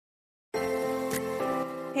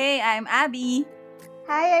Hey, I'm Abby.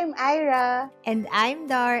 Hi, I'm Ira. And I'm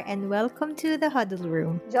Dar, and welcome to the Huddle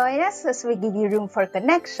Room. Join us as we give you room for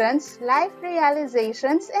connections, life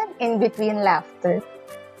realizations, and in-between laughter.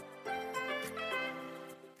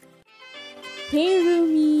 Hey,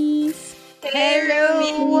 roomies! Hey,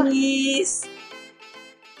 roomies!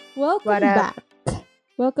 Welcome back.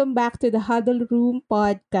 Welcome back to the Huddle Room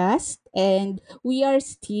podcast. And we are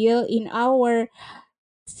still in our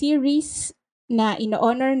series na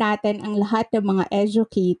in-honor natin ang lahat ng mga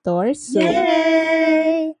educators. So,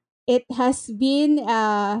 Yay! it has been,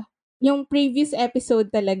 yung previous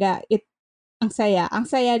episode talaga, ang saya. Ang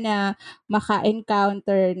saya na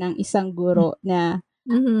maka-encounter ng isang guro na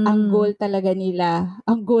ang goal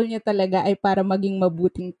niya talaga ay para maging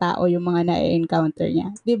mabuting tao yung mga na-encounter niya.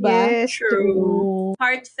 Diba? Yes, true.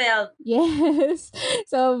 Heartfelt. Yes.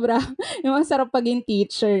 Sobra. Yung ang sarap maging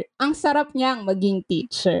teacher. Ang sarap niyang maging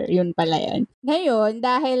teacher. Yun pala yun. Ngayon,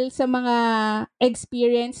 dahil sa mga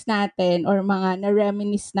experience natin or mga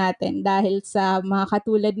na-reminisce natin dahil sa mga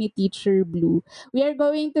katulad ni Teacher Blue, we are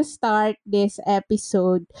going to start this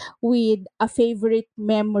episode with a favorite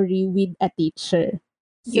memory with a teacher.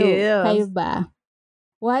 So, Yes. kayo ba?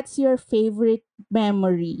 What's your favorite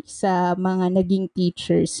memory sa mga naging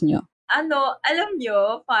teachers nyo? Alam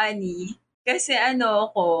nyo, funny. Kasi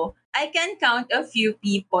I can count a few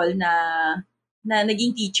people na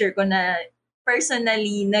naging teacher ko na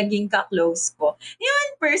personally naging ka-close ko. Even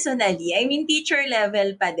personally, I mean teacher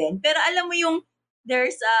level pa din. Pero alam mo yung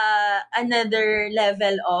there's another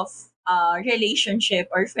level of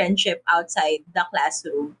relationship or friendship outside the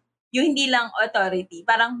classroom. Yung hindi lang authority,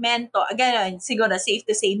 parang mentor, gano'n, siguro safe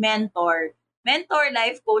to say mentor,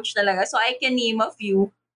 life coach talaga. So I can name a few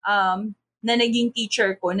na naging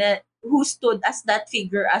teacher ko na who stood as that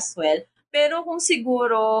figure as well. Pero kung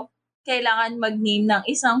siguro kailangan mag-name ng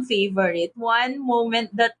isang favorite, one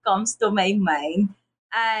moment that comes to my mind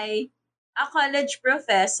ay a college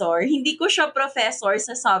professor. Hindi ko siya professor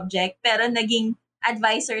sa subject, pero naging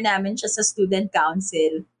advisor namin siya sa student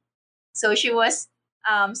council. So she was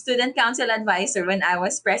student council advisor when I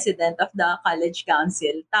was president of the college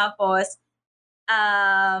council. Tapos,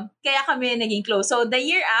 kaya kami naging close. So, the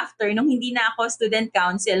year after, nung hindi na ako student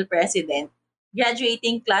council president,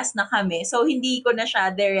 graduating class na kami. So, hindi ko na siya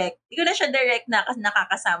direct na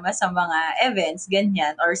nakakasama sa mga events,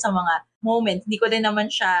 ganyan, or sa mga moments. Hindi ko din naman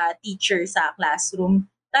siya teacher sa classroom.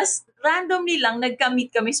 Tapos, randomly lang, nagka-meet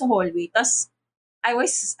kami sa hallway. Tapos, I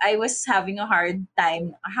was having a hard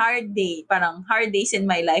days in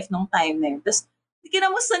my life nung time na yun. Tapos,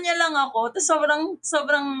 kinamusta niya lang ako. Tapos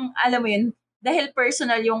sobrang, alam mo yun, dahil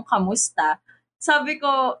personal yung kamusta, sinabi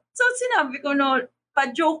ko, no,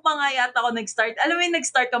 pa-joke pa nga yata ako nag-start. Alam mo yung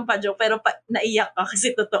nag-start kang pa-joke, pero naiyak ka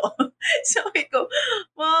kasi totoo. Sabi ko,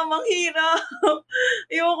 Ma'am, ang hirap.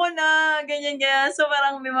 Ayoko na, ganyan. So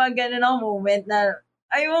parang may mga ganun akong moment na,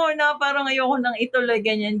 parang ayoko nang ituloy,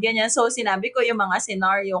 ganyan. So, sinabi ko yung mga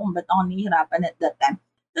scenario kung ba't ako nahihirapan at that time.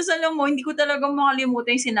 Tapos alam mo, hindi ko talaga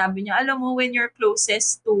makalimutan yung sinabi niya. Alam mo, when you're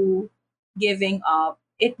closest to giving up,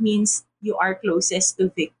 it means you are closest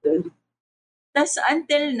to victory. Tapos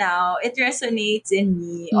until now, it resonates in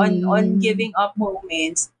me on giving up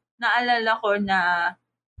moments. Naalala ko na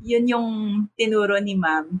yun yung tinuro ni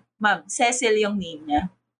Ma'am Cecil yung name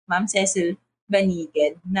niya. Ma'am Cecil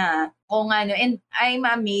Baniged na and I'm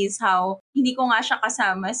amazed how hindi ko nga siya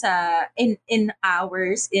kasama sa in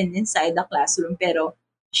hours inside the classroom, pero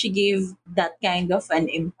she gave that kind of an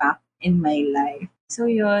impact in my life. So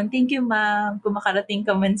yun, thank you ma'am kung makarating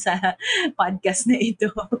ka man sa podcast na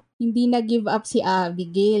ito. Hindi na-give up si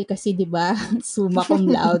Abigail kasi 'di ba summa cum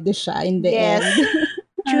laude siya in the Yes. end.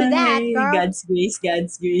 True that, girl. God's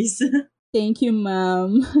grace. Thank you,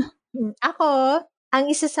 ma'am. Ako, ang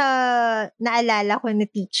isa sa naalala ko na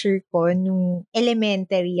teacher ko nung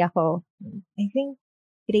elementary ako, I think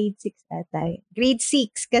grade 6 ata. Grade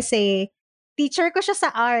 6 kasi teacher ko siya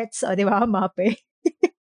sa arts. O, di ba? Mape.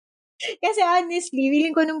 Kasi honestly,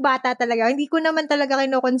 feeling ko nung bata talaga, hindi ko naman talaga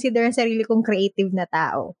kino-consider ang sarili kong creative na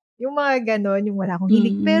tao. Yung mga ganon, yung wala akong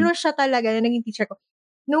hilig. Pero siya talaga, na naging teacher ko.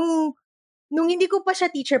 Nung hindi ko pa siya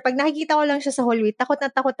teacher, pag nakikita ko lang siya sa hallway, takot na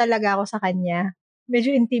takot talaga ako sa kanya.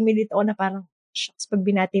 Medyo intimidate ako na parang, shucks, pag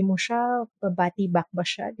binati mo siya, babati back ba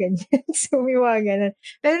siya? Ganyan. So, may mga ganun.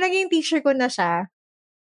 Pero naging teacher ko na siya.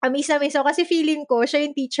 Amaze ako kasi feeling ko, siya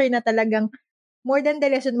yung teacher na talagang more than the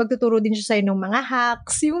lesson, magtuturo din siya sa'yo ng mga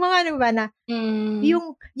hacks. Yung mga ano ba na,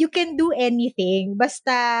 yung you can do anything.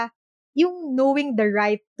 Basta, yung knowing the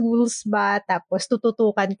right tools ba, tapos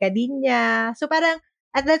tututukan ka din niya. So, parang,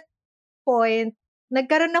 at that point,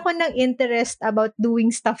 nagkaroon ako ng interest about doing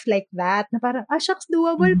stuff like that. Na parang, shucks,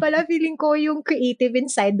 doable pala. Feeling ko yung creative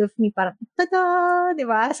inside of me. Parang, tada! Di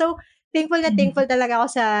ba? So, thankful talaga ako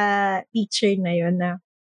sa teacher na yun na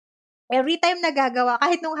every time nagagawa,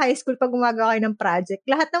 kahit nung high school, pag gumagawa kayo ng project,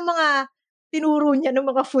 lahat ng mga tinuro niya ng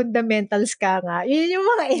mga fundamentals ka nga, yun yung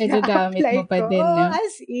mga Nagagamit ina-apply mo pa ko. din, no?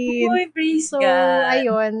 As in. Uy, praise So, God.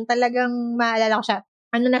 ayun, talagang maalala ko siya.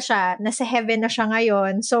 Ano na siya, nasa heaven na siya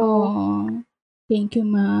ngayon. So, Oh, thank you,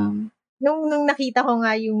 ma'am. nung nakita ko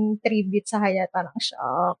nga yung tribute sa kanya, parang,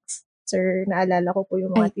 shocks. Sir, naalala ko po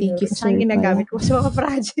yung mga Ay, thank tinuro you, sa akin, sir, ginagamit pala. ko sa mga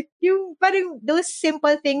project. Yung, parang, those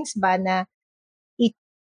simple things ba na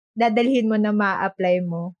dadalhin mo na ma-apply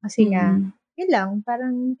mo. Kasi nga, yun lang,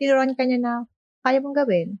 parang tinuruan ka niya na kaya mong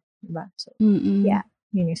gawin. Diba? So, yeah,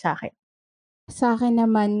 yun yung sa akin. Sa akin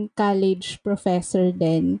naman, college professor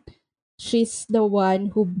din. She's the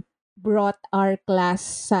one who brought our class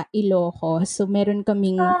sa Ilocos. So, meron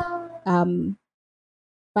kaming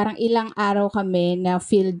parang ilang araw kami na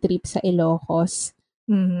field trip sa Ilocos.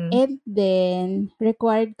 Mm-hmm. And then,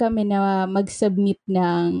 required kami na mag-submit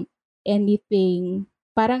ng anything,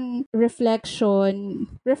 parang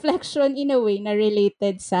reflection in a way na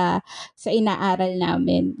related sa inaaral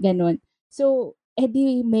namin, ganun. So,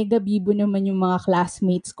 edi mega bibo naman yung mga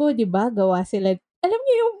classmates ko, 'di ba? Gawa sila. Alam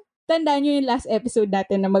niyo yung tandaan niyo yung last episode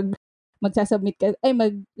natin na magsasubmit ka,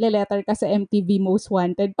 magle-letter ka sa MTV Most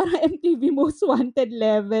Wanted. Parang MTV Most Wanted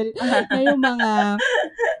level na yung mga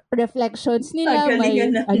reflections nila,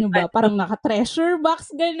 may parang naka-treasure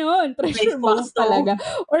box, gano'n. Treasure box talaga.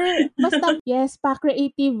 Or basta, yes,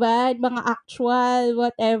 pa-creativean, mga actual,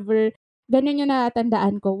 whatever. Ganun yung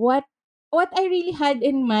natandaan ko. What I really had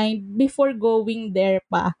in mind before going there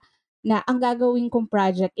pa, na ang gagawin kong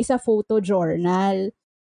project is a photo journal.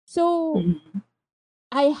 So,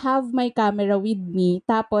 I have my camera with me,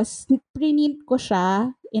 tapos print ko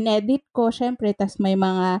siya, inedit ko, syempre, tas may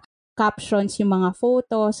mga captions yung mga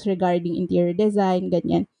photos regarding interior design,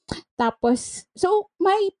 ganyan. Tapos, so,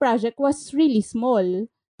 my project was really small.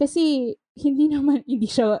 Kasi, hindi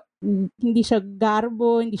siya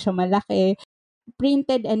garbo, hindi siya malaki.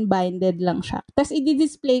 Printed and binded lang siya. Tapos,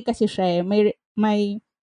 i-display kasi siya may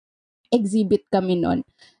exhibit kami nun.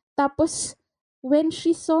 Tapos, when she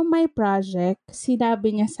saw my project,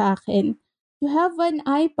 sinabi niya sa akin, "You have an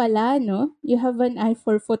eye pala, no? You have an eye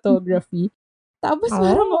for photography." Tapos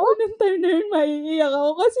parang ako nung time na yun, maiiyak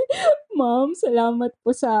ako kasi, "Ma'am, salamat po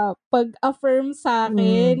sa pag-affirm sa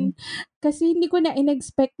akin." Kasi hindi ko na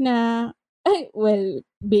in-expect na,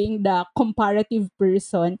 being the comparative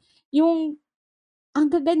person, yung ang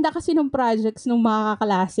gaganda kasi ng projects ng mga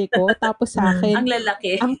kaklase ko, tapos sa akin, ang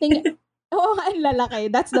lalaki. ang tingin, oo, ang lalaki.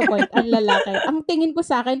 That's the point. Ang lalaki. Ang tingin ko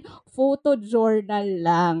sa akin, photo journal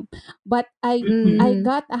lang. But I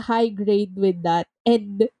got a high grade with that.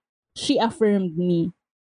 And she affirmed me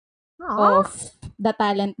of the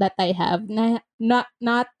talent that I have. Na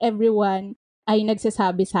not everyone ay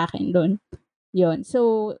nagsasabi sa akin doon. Yun.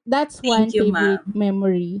 So, that's one favorite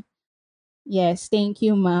memory. Yes, thank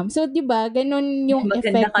you, ma'am. So, di ba, ganun yung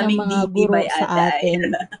effect ng mga guro sa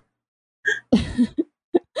atin.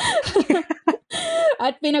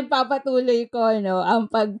 At pinagpapatuloy ko, ang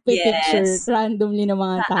pag-picture randomly ng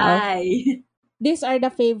mga tao. These are the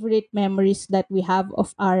favorite memories that we have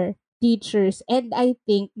of our teachers. And I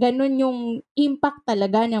think, ganun yung impact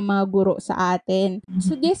talaga ng mga guro sa atin.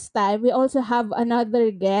 So this time, we also have another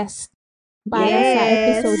guest para sa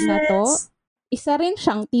episode na to. Isa rin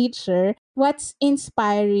siyang teacher. What's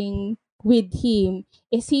inspiring with him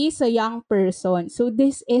is he is a young person. So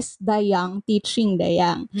this is the young teaching the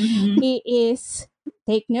young. He is,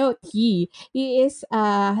 take note, he is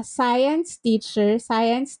a science teacher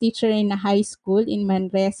in a high school in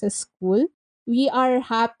Manresa School. We are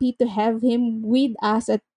happy to have him with us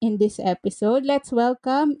in this episode. Let's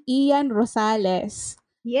welcome Ian Rosales.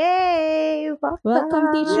 Yay!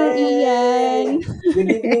 Welcome, Teacher Ian.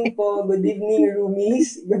 Good evening po. Good evening,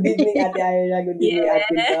 roomies. Good evening, Ate Ira. Good evening,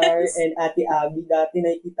 Ate Dar and Ate Abby. Dati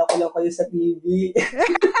nakikita ko lang kayo sa TV.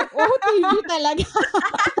 Oh, TV talaga.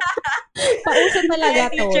 Pauso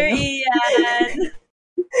talaga to. Teacher Ian.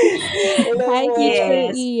 Hello Hi, po.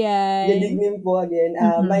 Teacher Ian. Good evening po again.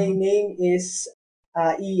 My name is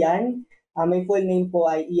Ian. My full name po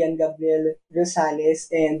ay Ian Gabriel Rosales,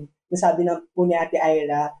 and nasabi na po ni Ate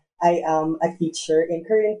Ira, I am a teacher and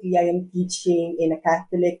currently I am teaching in a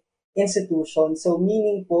Catholic institution. So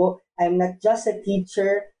meaning po, I'm not just a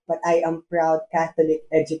teacher, but I am proud Catholic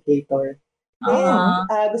educator. And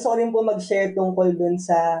gusto ko rin po mag-share tungkol dun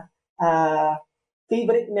sa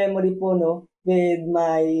favorite memory po, with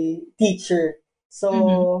my teacher. So,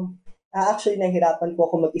 Actually, nahirapan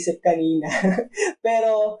po ako mag-isip kanina.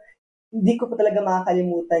 Pero, hindi ko po talaga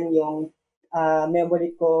makakalimutan yung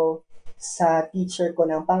memory ko sa teacher ko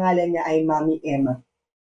ng pangalan niya ay Mami Emma.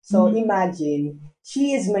 So, imagine,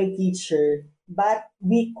 she is my teacher, but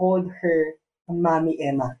we called her Mami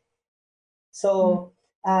Emma. So,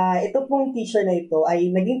 ito pong teacher na ito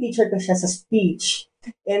ay naging teacher ko siya sa speech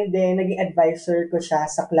and then naging advisor ko siya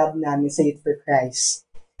sa club namin sa Youth for Christ.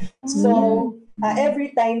 So,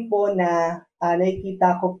 every time po na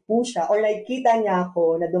nakikita ko po siya or nakikita niya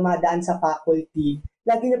ako na dumadaan sa faculty,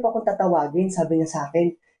 lagi niya po akong tatawagin. Sabi niya sa akin,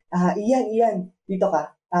 Ian, dito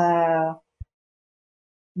ka.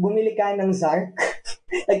 Bumili ka ng Zark.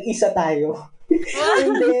 Nag-isa tayo.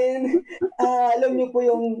 And then, alam niyo po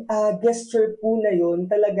yung gesture po na yun,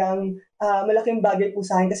 talagang malaking bagay po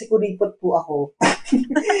sa akin kasi kuripot po ako.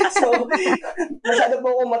 So, masyado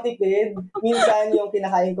po akong matipid. Minsan yung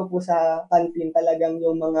kinakain ko po sa canteen talagang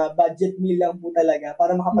yung mga budget meal lang po talaga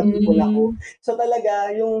para makapag-ipon ako. So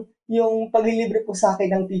talaga, yung paglilibre po sa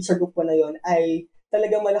akin ng teacher ko po na yun ay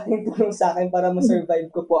talagang malaking tulong sa akin para ma-survive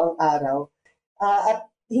ko po ang araw. At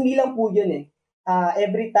hindi lang po yun eh.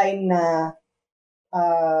 Every time na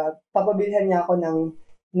papabilhan niya ako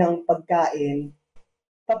ng pagkain,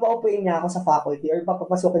 papaupuin niya ako sa faculty or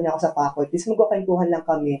papapasukin niya ako sa faculty. So magkukwentuhan lang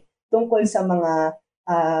kami tungkol sa mga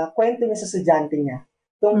kwento niya sa estudyante niya,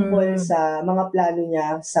 tungkol sa mga plano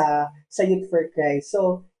niya sa Youth for Christ.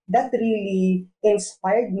 So that really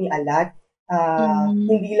inspired me a lot.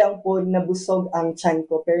 Hindi lang po nabusog ang tiyan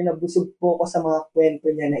ko, pero nabusog po ako sa mga kwento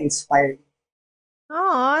niya na inspired.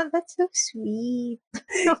 Oh, that's so sweet.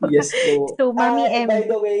 Yes po. So, Mami Em. By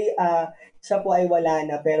the way, siya po ay wala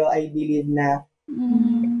na, pero I believe na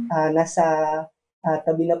nasa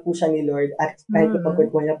tabi na po siya ni Lord at kahit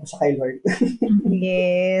ipagkwentuhan niya po siya kay Lord.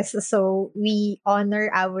 Yes. So, we honor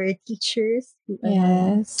our teachers.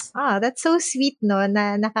 Yes. That's so sweet, no?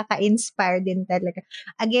 Na nakaka-inspire din talaga.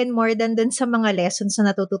 Again, more than dun sa mga lessons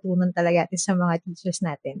na natututunan talaga natin sa mga teachers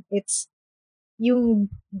natin. It's yung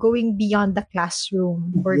going beyond the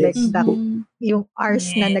classroom or Yes. like yung hours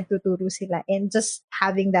na nagtuturo sila and just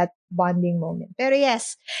having that bonding moment. Pero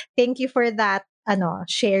yes, thank you for that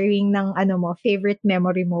sharing ng favorite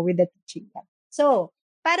memory mo with the teaching. So,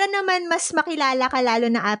 para naman mas makilala ka lalo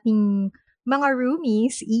na ating mga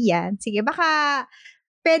roomies, Ian, sige, baka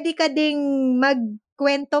pwede ka ding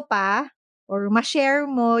magkwento pa or ma-share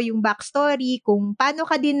mo yung backstory kung paano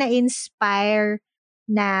ka din na-inspire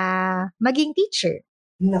na maging teacher.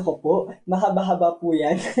 Nako po, mahaba-haba po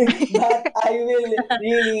yan. But I will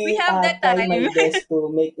really We have that try my time. best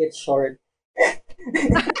to make it short.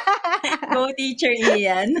 Go, Teacher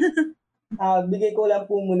Ian. Bigay ko lang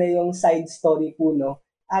po muna yung side story po, no?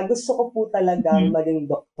 Gusto ko po talagang maging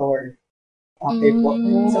doktor. Okay po.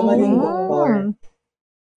 So, maging doktor.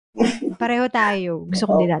 Pareho tayo.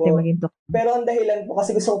 Gusto ko din natin maging doktor. Pero ang dahilan po,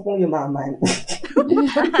 kasi gusto ko pong yumaman.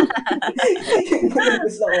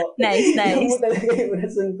 Gusto ko. Nice. Yun po talaga yung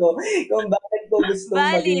rason ko kung bakit ko gusto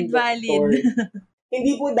maging doktor.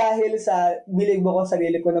 Hindi po dahil sa bilib ko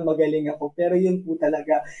sarili ko na magaling ako, pero yun po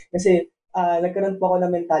talaga. Kasi nagkaroon po ako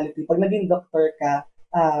ng mentality, pag naging doktor ka,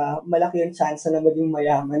 malaki yung chance na maging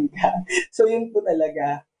mayaman ka. So yun po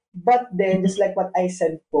talaga. But then, just like what I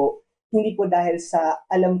said po, hindi po dahil sa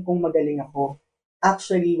alam kong magaling ako.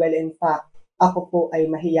 Actually, well, in fact, ako po ay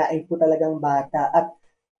mahiyain po talagang bata. At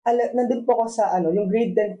nandun po ako sa yung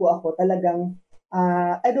grade 10 po ako talagang,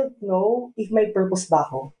 I don't know if may purpose ba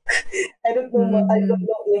ako. I don't know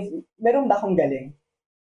if meron ba akong galing.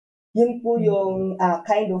 Yun po yung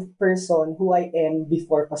kind of person who I am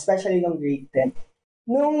before, especially ng grade 10.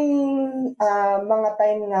 Nung mga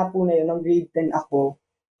time nga po na yun, ng grade 10 ako,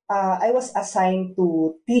 I was assigned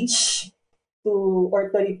to teach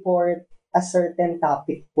or to report a certain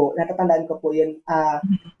topic po. Natatandaan ko po yun.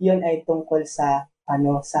 Yun ay tungkol sa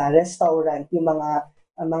sa restaurant, yung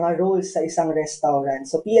mga roles sa isang restaurant.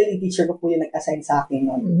 So PLE teacher ko po yung nag-assign sa akin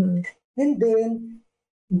noon. And then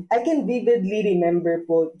I can vividly remember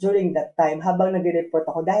po during that time habang nag-report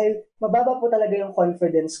ako dahil mababa po talaga yung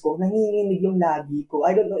confidence ko, nanginginig yung labi ko.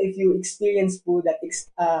 I don't know if you experience po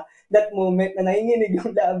that moment na nanginginig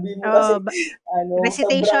yung labi mo kasi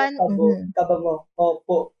recitation. Kaba mo.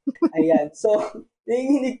 Opo. Ayan. So,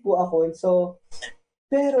 nanginginig po ako. So,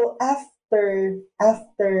 pero after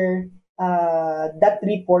that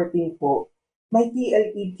reporting po, my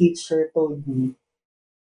PLE teacher told me,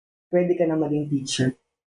 pwede ka na maging teacher.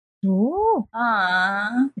 Oh.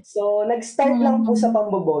 So, nag-start lang po sa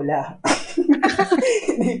pambobola.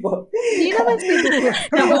 Hindi po. Hindi naman siguro.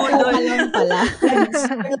 Nahulol lang pala.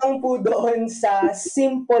 Nag-start lang po doon sa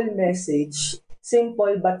simple message.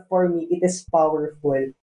 Simple, but for me, it is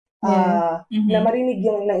powerful. Yeah. na marinig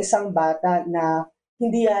yung ng isang bata na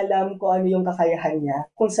hindi alam kung ano yung kakayahan niya,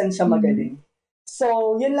 kung saan siya magaling.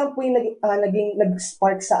 So, yun lang po yung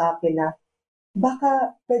nag-spark sa akin na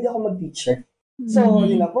baka pwede ako mag-teacher. So,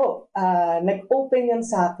 yun na po. Nag-open yun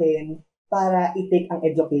sa akin para i-take ang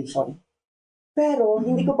education. Pero,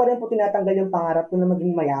 hindi ko pa rin po tinatanggal yung pangarap ko na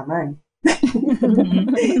maging mayaman.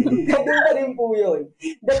 Nandun pa rin po yun.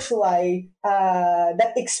 That's why,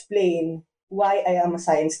 that explain why I am a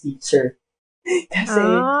science teacher. Kasi,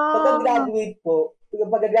 pagka-graduate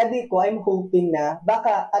ko, I'm hoping na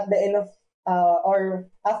baka at the end of, or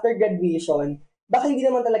after graduation, baka hindi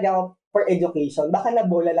naman talaga ako for education. Baka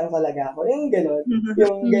nabola lang talaga ako. Yung gano'n.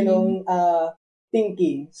 Yung gano'ng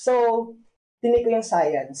thinking. So, tinake ko yung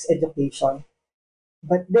science, education.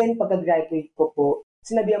 But then, pagka-graduate ko po,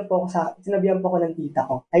 sinabihan po ako ng tita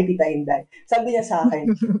ko. Ay, Tita Inday. Sabi niya sa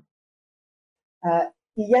akin,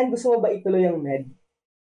 Ian, gusto mo ba ituloy ang med?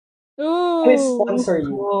 I'll sponsor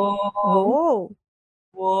you.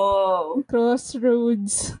 Wow.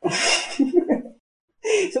 Crossroads.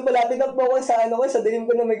 So, malapit na po ako sa dilim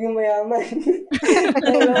ko na maging mayaman.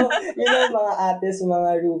 Mga ates,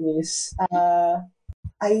 mga roomies.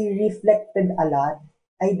 I reflected a lot.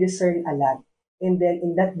 I discerned a lot. And then,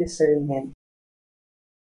 in that discernment,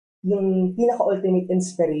 yung pinaka-ultimate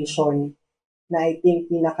inspiration na I think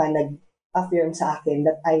nag-affirm sa akin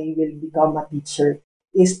that I will become a teacher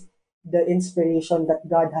is the inspiration that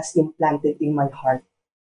God has implanted in my heart.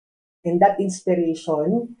 And that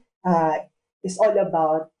inspiration is all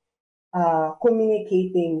about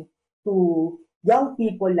communicating to young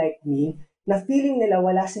people like me na feeling nila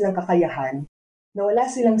wala silang kakayahan, na wala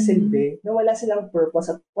silang silbi, na wala silang purpose,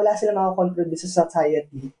 at wala silang makakontribute sa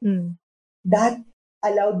society. That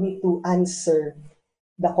allowed me to answer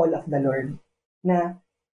the call of the Lord na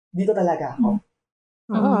dito talaga ako.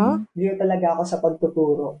 Dito talaga ako sa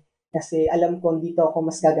pagtuturo. Kasi alam ko dito ako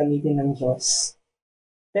mas gagamitin ng Diyos.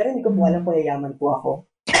 Pero hindi ko po alam kung yayaman po ako.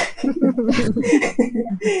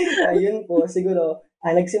 Ayun po, siguro,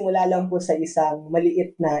 nagsimula lang po sa isang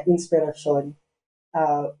maliit na inspirasyon.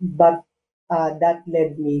 But that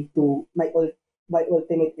led me to my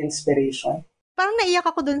ultimate inspiration. Parang naiyak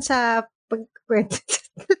ako dun sa pagkwento.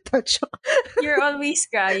 Touch ako. You're always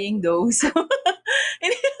crying though. So,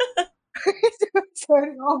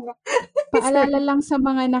 Sorry, Paalala lang sa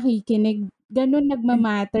mga nakikinig, ganun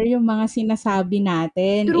nagmamatter yung mga sinasabi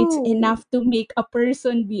natin. True. It's enough to make a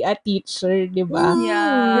person be a teacher, di ba?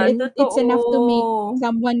 yeah, It's enough to make totoo.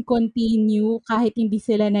 someone continue kahit hindi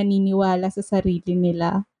sila naniniwala sa sarili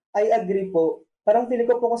nila. I agree po. Parang feeling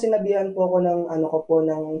ko po kung sinabihan po ako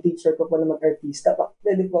ng teacher ko po na mag-artista,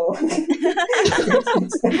 pwede po.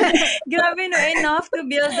 Grabe no, enough to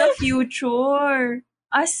build the future.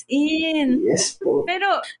 As in. Yes po.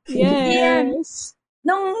 Pero, Yes.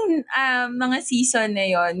 nung mga season na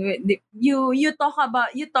yon, you talk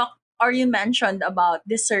or you mentioned about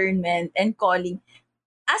discernment and calling.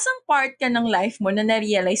 Asang part ka ng life mo na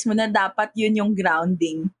na-realize mo na dapat yun yung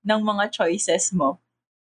grounding ng mga choices mo?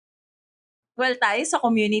 Well, tayo sa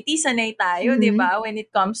community, sanay tayo, di ba? When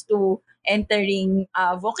it comes to entering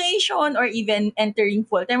vocation or even entering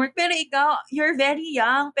full-time work. Pero ikaw, you're very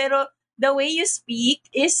young, pero the way you speak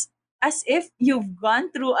is as if you've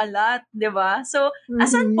gone through a lot, di ba? So,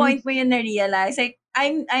 asan point mo yun na-realize? Like,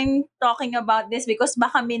 I'm talking about this because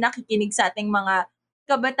baka may nakikinig sa ating mga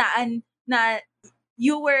kabataan na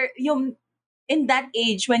yung in that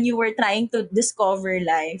age when you were trying to discover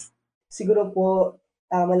life. Siguro po,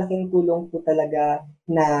 malaking tulong po talaga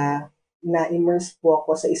na immerse po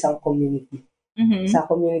ako sa isang community. Sa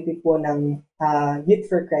community po ng Youth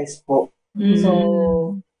for Christ po. So,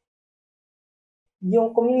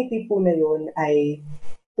 yung community po na yun ay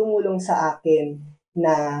tumulong sa akin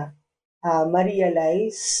na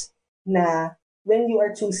ma-realize na when you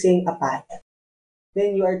are choosing a path,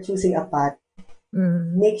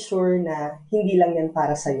 make sure na hindi lang yan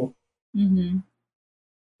para sa'yo.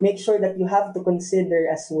 Make sure that you have to consider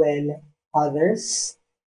as well others.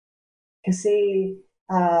 Kasi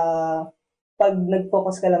pag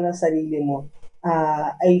nag-focus ka lang ng sarili mo,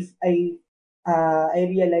 I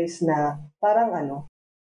realize na parang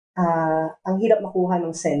ang hirap makuha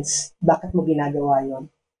ng sense bakit mo ginagawa yon.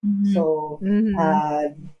 So,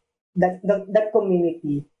 that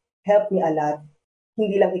community helped me a lot.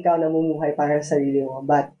 Hindi lang ikaw namumuhay para sa sarili mo,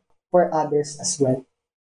 but for others as well.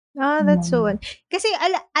 That's so one. Kasi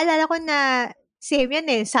alala ko na same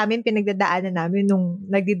yan sa amin pinagdadaanan namin nung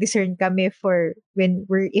nagdi-discern kami for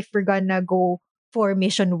if we're gonna go for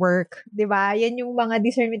mission work. 'Di ba? Yan yung mga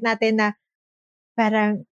discernment natin na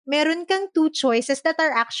parang meron kang two choices that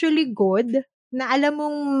are actually good, na alam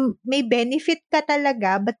mong may benefit ka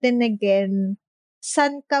talaga, but then again,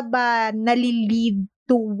 saan ka ba nalilid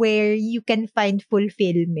to where you can find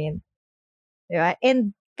fulfillment? Diba?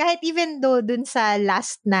 And kahit even though dun sa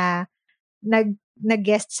last na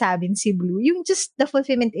nag-guest sa amin si Blue, yung just the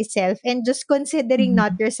fulfillment itself and just considering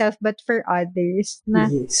not yourself but for others na,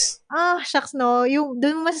 Yes. shucks no, yung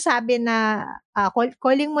dun mo masasabi na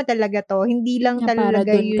calling mo talaga to, hindi lang Na para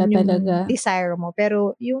talaga dun ka yun yung talaga. desire mo,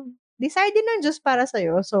 pero yung desire din ng Diyos para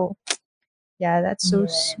sa'yo. So, yeah, that's so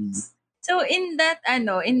sweet. So in that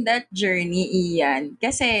journey, Ian,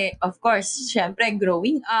 kasi of course, syempre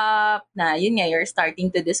growing up, na yun nga, you're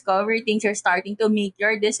starting to discover things, you're starting to make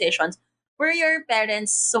your decisions. Were your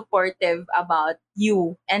parents supportive about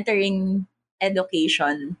you entering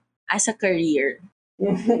education as a career?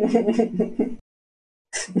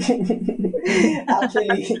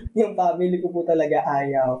 Actually, yung family ko po talaga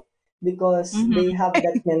ayaw. Because they have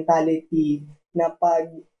that mentality na pag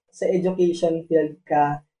sa education field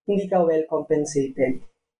ka, hindi ka well compensated.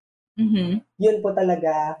 Yun po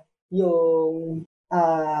talaga yung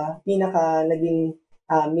pinaka naging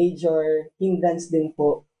major hindrance din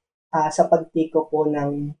po sa pag-take ko po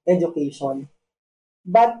ng education.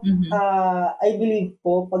 But I believe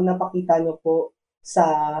po, pag napakita nyo po sa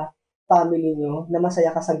family nyo na masaya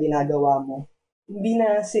ka sa ginagawa mo, hindi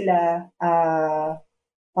na sila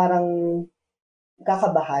parang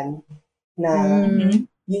kakabahan na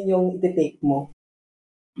yun yung iti-take mo.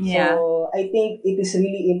 Yeah. So, I think it is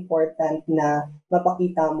really important na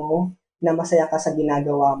mapakita mo na masaya ka sa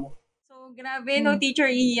ginagawa mo. So, grabe no, Teacher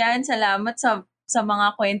Ian. Salamat sa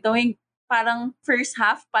mga kwento. Parang first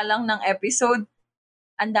half pa lang ng episode,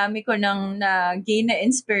 ang dami ko nang na-gain na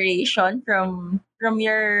inspiration from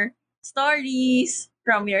your stories,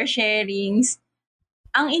 from your sharings.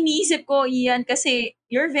 Ang iniisip ko, Ian, kasi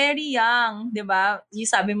you're very young, di ba?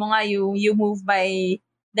 Sabi mo nga, you move by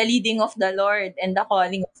the leading of the Lord and the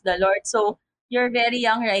calling of the Lord. So, you're very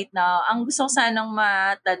young right now. Ang gusto ko sanang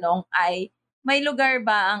matanong ay, may lugar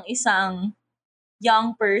ba ang isang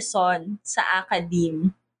young person sa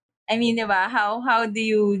academe? I mean, di ba, how do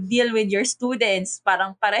you deal with your students?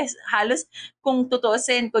 Parang halos kung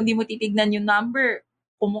tutusin, kung di mo titignan yung number,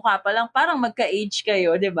 kumukha pa lang, parang magka-age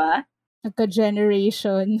kayo, di ba?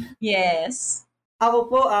 Nagka-generation. Yes. Ako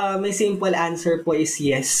po, may simple answer po is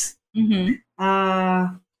yes.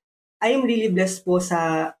 I am really blessed po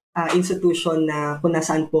sa institution na kung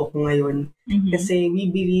nasaan po ako ngayon. Kasi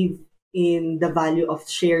we believe in the value of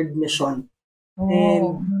shared mission.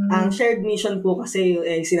 And ang shared mission po kasi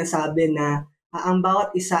sinasabi na ang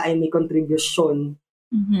bawat isa ay may contribution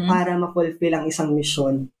para ma-fulfill ang isang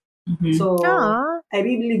mission. So, I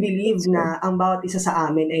really believe na ang bawat isa sa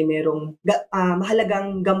amin ay merong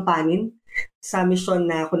mahalagang gampanin sa mission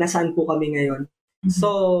na kung nasaan po kami ngayon.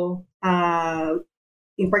 So,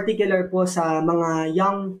 in particular po sa mga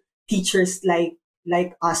young teachers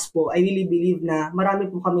like us po, I really believe na marami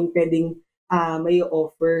po kaming pwedeng may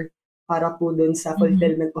offer para po dun sa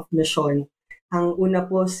fulfillment of mission. Ang una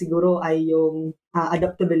po siguro ay yung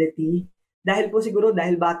adaptability. Dahil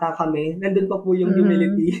bata kami, nandun pa po yung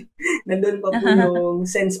humility. Nandun pa po yung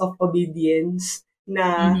sense of obedience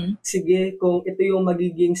na sige, kung ito yung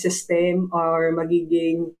magiging system or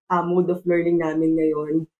magiging mode of learning namin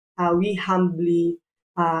ngayon, we humbly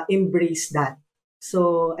embrace that.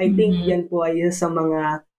 So, I think yan po ay sa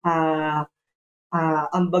mga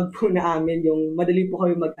ambag po na amin, yung madali po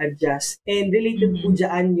kami mag-adjust. And related po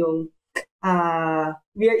dyan yung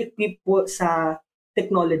we are equipped po sa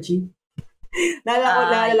technology.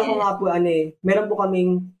 Naalala ko nga po meron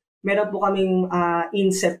po kaming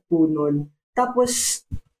inset po nun. Tapos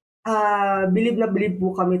believe na believe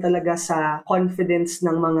po kami talaga sa confidence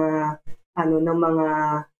ng mga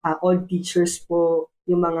old teachers po,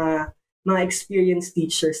 yung mga experienced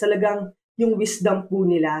teachers. Talagang yung wisdom po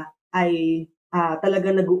nila ay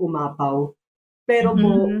talaga nag-uumapaw. Pero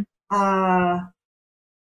po,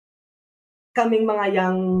 kaming mga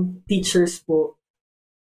young teachers po,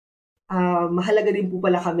 mahalaga din po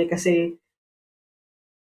pala kami kasi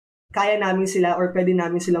kaya namin sila or pwede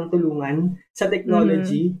namin silang tulungan sa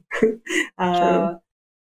technology.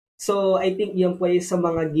 So, I think yan po ay sa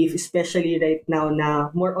mga gift, especially right now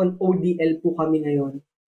na more on ODL po kami ngayon.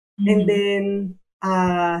 And then,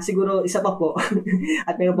 siguro isa pa po,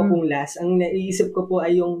 at mayroon pa pong last, ang naiisip ko po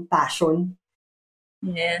ay yung passion.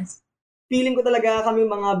 Yes. Feeling ko talaga kami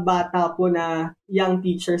mga bata po na young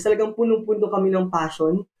teachers, talagang punong-puno kami ng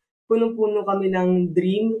passion, punong-puno kami ng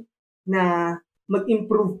dream na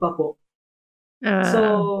mag-improve pa po. So,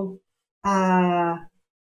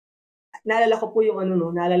 naalala ko po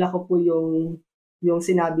yung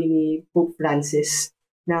sinabi ni Pope Francis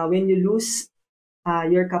na when you lose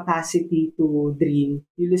your capacity to dream.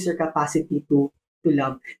 You lose your capacity to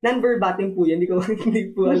love. Non-verbatim po yun.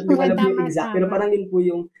 Hindi po alam yung Tama, exact. Pero tama. parang yun po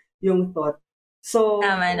yung thought. So,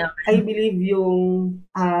 Tama naman. I believe yung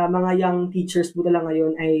mga young teachers po talaga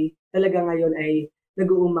ngayon ay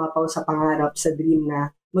nag-uumapaw sa pangarap, sa dream na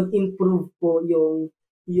mag-improve po yung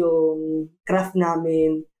craft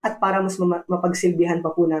namin at para mas mapagsilbihan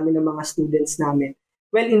pa po namin ng mga students namin.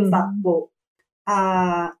 Well, in fact po,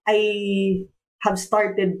 I have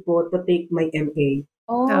started po to take my MA.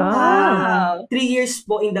 Oh, Ah. wow. 3 years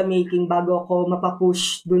po in the making bago ako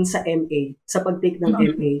mapapush dun sa MA, sa pag-take ng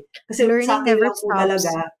MA. Kasi Learning sa akin never lang po stops.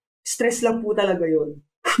 talaga, stress lang po talaga yun.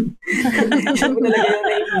 Yun po talaga yung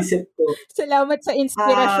naiisip ko. Salamat sa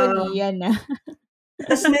inspirasyon, Ah, Ian.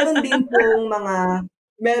 Tapos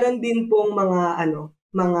meron din pong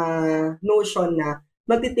mga notion na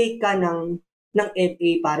magte-take ka ng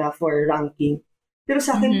MA para for ranking. Pero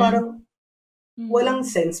sa akin Mhm. parang walang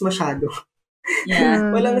sense masyado.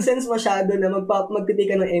 Yeah. Walang sense masyado na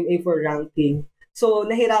magte-take ka ng MA for ranking. So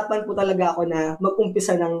nahirapan po talaga ako na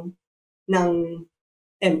mag-umpisa ng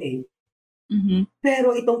MA. Mhm.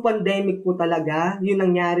 Pero itong pandemic po talaga, yun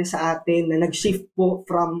nangyari sa atin na nag-shift po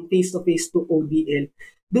from face-to-face to ODL.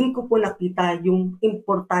 Doon ko po nakita yung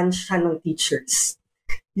importansya ng teachers.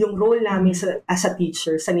 Yung role namin as a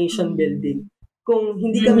teacher sa nation building. Kung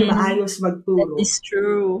hindi kami Mhm. maayos That magturo, is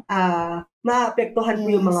true. maapektuhan po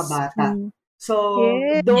yung mga bata. So,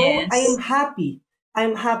 Yes. though Yes.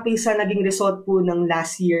 I'm happy sa naging result po ng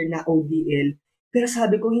last year na ODL. Pero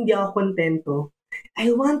sabi ko, hindi ako kontento.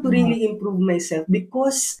 I want to really improve myself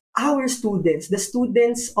because our students, the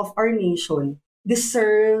students of our nation,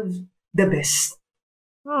 deserve the best.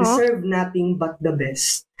 Oh. Deserve nothing but the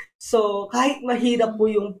best. So, kahit mahirap po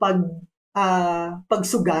yung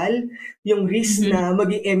pagsugal, yung risk na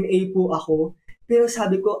maging MA po ako, pero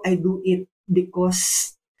sabi ko, I do it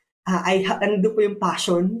because ando po yung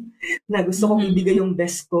passion na gusto kong ibigay yung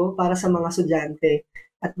best ko para sa mga estudyante.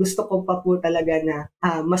 At gusto ko pa po talaga na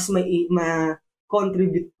mas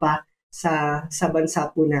ma-contribute pa sa bansa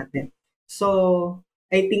po natin. So,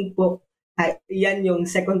 I think po, yan yung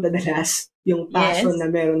second to the last, yung passion Yes. na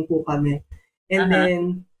meron po kami. And then,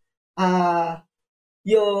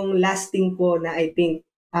 yung last thing po na I think,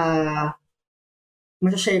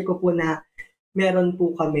 masashare ko po na meron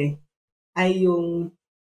po kami ay yung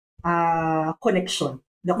connection.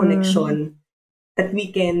 The connection that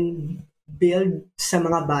we can build sa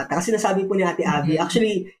mga bata. Kasi nasabi po ni Ate Abby,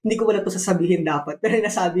 actually, hindi ko wala to sasabihin dapat, pero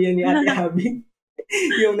nasabi yun ni Ate Abby.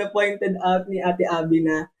 Yung na-pointed out ni Ate Abby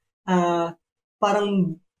na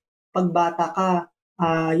parang pagbata ka,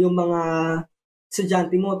 yung mga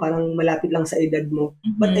estudyante mo parang malapit lang sa edad mo.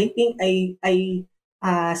 But I think I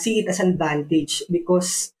see it as an advantage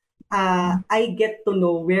because I get to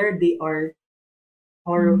know where they are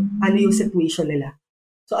or ano yung situation nila.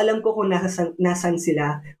 So alam ko kung nasan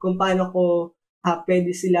sila, kung paano ko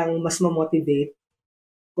pwede silang mas ma-motivate,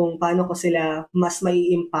 kung paano ko sila mas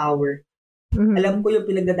mai-empower. Alam ko yung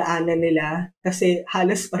pinagdadaanan nila kasi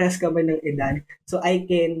halos parehas kami ng edad. So I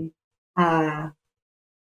can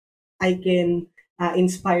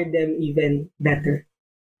inspire them even better.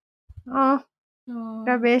 Oh,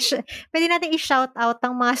 grabe. Pwede natin i-shout out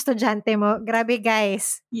ang mga estudyante mo. Grabe,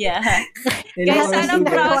 guys. Yeah. Hello, Guys, mga sana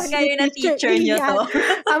students. proud kayo na teacher nyo to.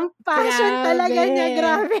 Ang passion Grabe. talaga niya.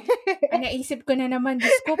 Grabe. Naisip ko na naman,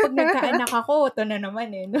 Diyos ko, pag nagkaanak ako, ito na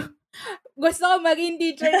naman no? Gusto ko maging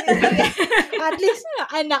teacher. At least,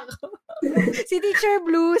 anak ko. si Teacher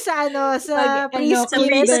Blue sa Sa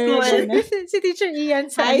preschool. preschool. Si Teacher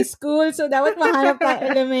Ian sa High school, so dapat mahanap pa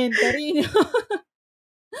elementary.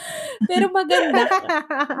 Pero maganda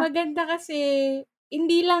kasi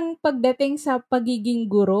hindi lang pagdating sa pagiging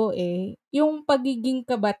guro yung pagiging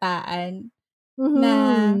kabataan na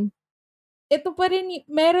ito pa rin,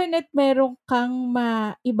 meron kang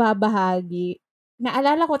maibabahagi.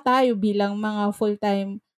 Naalala ko tayo bilang mga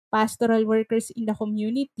full-time pastoral workers in the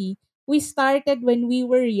community, we started when we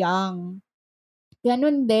were young.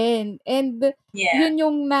 Ganun din. And Yeah. yun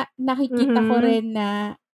yung nakikita ko rin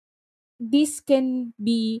na this can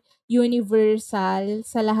be universal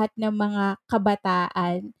sa lahat ng mga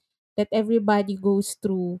kabataan, that everybody goes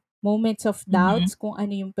through moments of doubts kung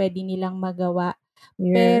ano yung pwede nilang magawa.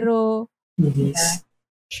 Pero Yes.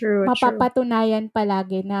 True. mapapatunayan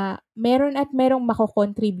palagi na meron at merong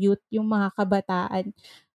mako-contribute yung mga kabataan.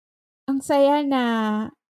 Ang saya na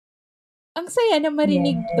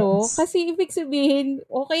marinig to Yes. kasi ibig sabihin,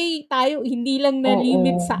 okay, tayo hindi lang na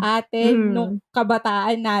limit sa atin nung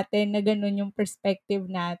kabataan natin na ganun yung perspective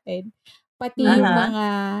natin. Pati yung mga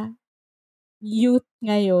youth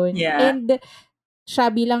ngayon. Yeah. And siya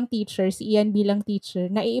bilang teacher, si Ian bilang teacher,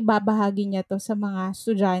 na ibabahagi niya to sa mga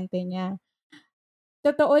estudyante niya.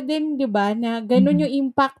 Totoo din, 'di ba, na gano'n yung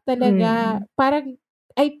impact talaga. Parang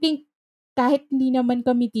I think kahit hindi naman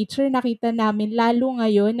kami teacher, nakita namin lalo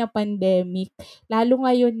ngayon na pandemic, lalo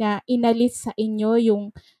ngayon na inalis sa inyo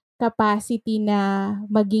yung capacity na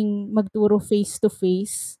magturo face to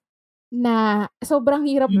face, na sobrang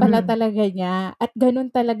hirap pala talaga niya at gano'n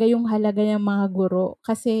talaga yung halaga ng mga guro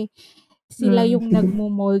kasi sila yung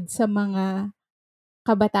nagmo-mold sa mga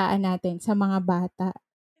kabataan natin, sa mga bata.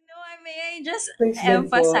 May I just Thanks din po.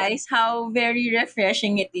 emphasize how very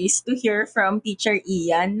refreshing it is to hear from Teacher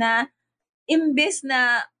Ian na imbes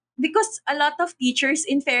na, because a lot of teachers,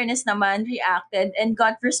 in fairness naman, reacted and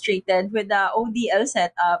got frustrated with the ODL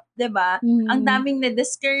setup, 'di ba? Ang daming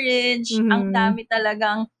na-discourage, ang dami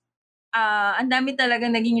talagang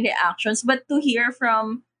naging reactions. But to hear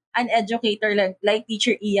from an educator like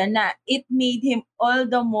Teacher Ian na it made him all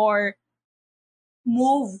the more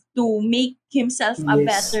move to make himself a Yes.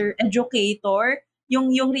 better educator,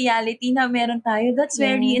 yung reality na meron tayo, that's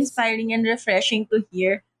very Yes. inspiring and refreshing to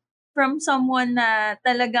hear from someone na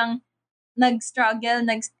talagang nag-struggle,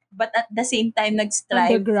 but at the same time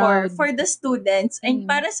nag-strive Underground. for the students and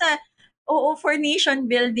para sa for nation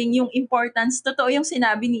building, yung importance, totoo yung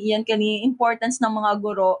sinabi ni Ian kanina, importance ng mga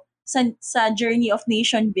guro sa journey of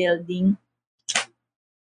nation building.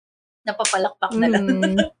 Napapalakpak na lang.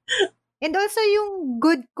 And also yung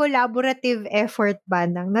good collaborative effort ba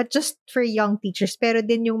not just for young teachers, pero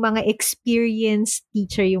din yung mga experienced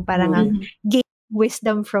teacher, yung parang ang gain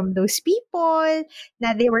wisdom from those people,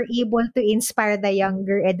 na they were able to inspire the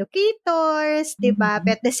younger educators, diba?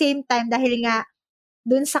 But at the same time, dahil nga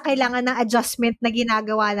dun sa kailangan ng adjustment na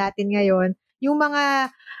ginagawa natin ngayon, yung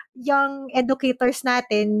mga young educators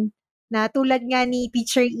natin, na tulad nga ni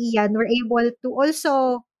Teacher Ian, were able to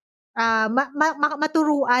also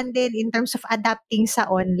maturuan din in terms of adapting sa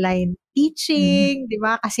online teaching, di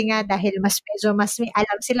ba? Kasi nga dahil medyo mas may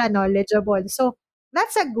alam sila, knowledgeable. So,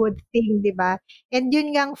 that's a good thing, di ba? And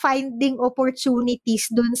yun ngang finding opportunities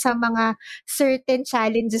dun sa mga certain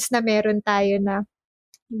challenges na meron tayo na,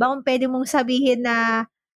 di ba, kung pwede mong sabihin na,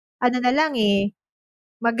 na lang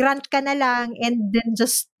mag-rant ka na lang and then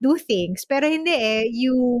just do things. Pero hindi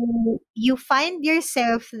you find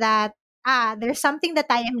yourself that, there's something that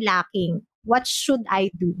I am lacking. What should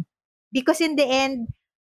I do? Because in the end,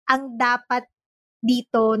 ang dapat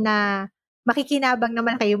dito na makikinabang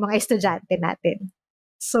naman kayo mga estudyante natin.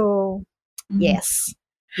 So, yes.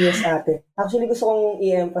 Yes, ate. Actually, gusto kong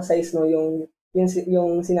i-emphasize yung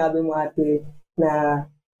sinabi mo, ate, na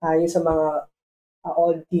yung sa mga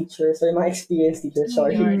old teachers or mga experienced teachers,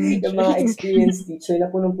 sorry. Yung mga experienced teacher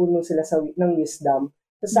na punong-puno sila ng wisdom.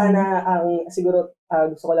 So sana siguro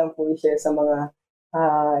gusto ko lang po i-share sa mga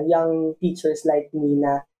young teachers like me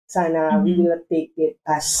na sana we will not take it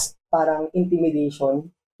as parang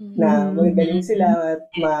intimidation na magagaling sila at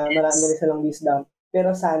marami rin silang wisdom.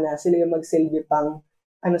 Pero sana sila yung magsilbi pang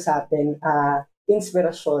sa atin,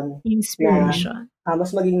 inspiration. Na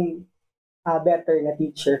mas maging better na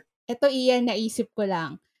teacher. Ito, Ian, naisip ko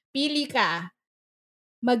lang. Pili ka,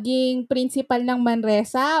 maging principal ng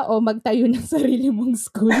Manresa o magtayo ng sarili mong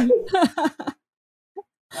school?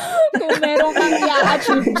 Kung meron kang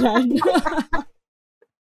i-achieve dyan.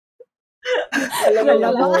 Alam mo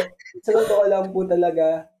lang po, sa totoo lang po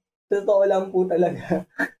talaga, gusto ko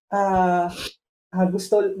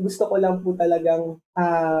lang po talagang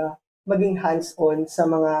maging hands-on sa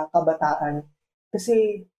mga kabataan.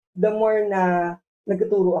 Kasi the more na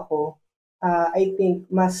nagtuturo ako, I think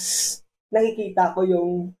mas nakikita ko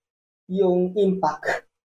yung impact.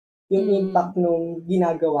 Yung impact nung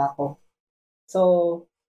ginagawa ko. So,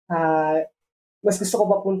 mas gusto ko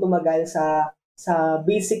pa pong tumagal sa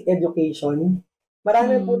basic education.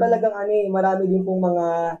 Marami po talagang marami din pong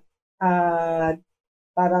mga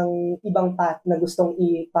parang ibang path na gustong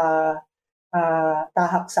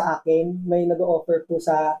tahak sa akin. May nag-offer po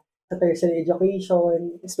sa tertiary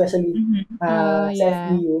education, especially sa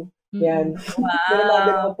FEU. Yan. Meron mga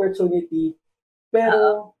ganung opportunity.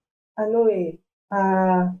 Pero,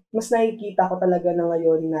 mas nakikita ko talaga na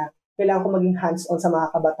ngayon na kailangan ko maging hands-on sa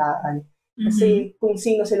mga kabataan. Kasi kung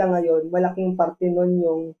sino sila ngayon, malaking parte nun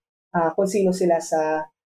yung kung sino sila sa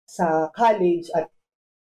college at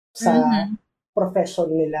sa profession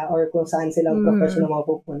nila or kung saan silang profession na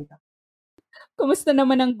mapupunta. Kumusta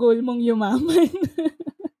naman ang goal mong yumaman?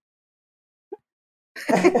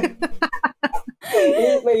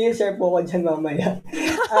 May share po ko dyan mamaya.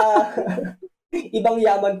 Ibang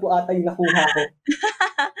yaman po ata yung nakuha ko.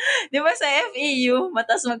 Di ba sa FEU,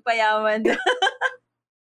 matas magpayaman?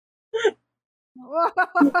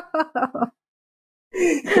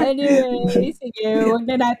 Anyway, sige, huwag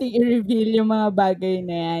na nating i-reveal yung mga bagay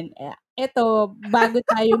na yan. Eto, bago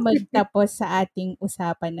tayo magtapos sa ating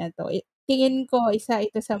usapan na to, tingin ko isa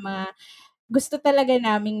ito sa mga gusto talaga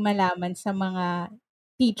naming malaman sa mga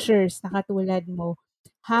teachers na katulad mo.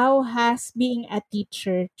 How has being a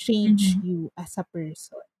teacher changed you as a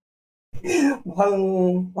person? Mukhang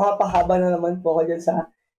makapahaba na naman po ako dyan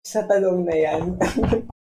sa tanong na yan.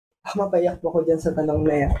 Mapayak po ako dyan sa tanong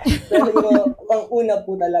na yan. Pero siguro, ang una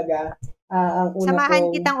po talaga, ang una Samahan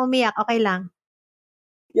pong, kitang umiyak, okay lang.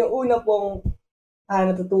 yung una pong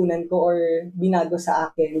natutunan ko or binago sa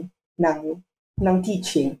akin ng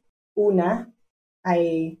teaching. Una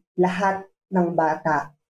ay lahat ng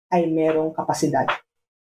bata ay merong kapasidad.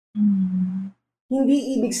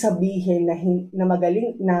 Hindi ibig sabihin na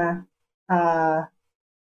magaling na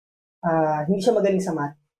hindi siya magaling sa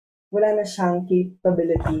math. Wala na siyang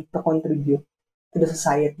capability to contribute to the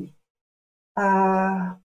society.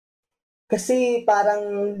 Kasi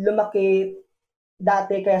parang lumaki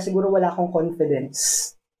dati kaya siguro wala akong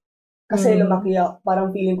confidence. Kasi lumaki ako,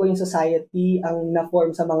 parang feeling ko yung society ang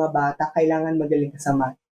na-form sa mga bata, kailangan magaling ka sa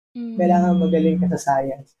math. Kailangan magaling ka sa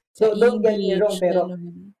science. So, don't get me wrong, pero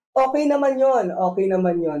okay naman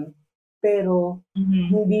yon. Pero,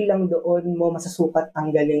 hindi lang doon mo masasukat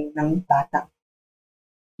ang galing ng bata.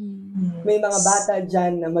 May mga bata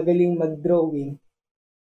dyan na magaling mag-drawing.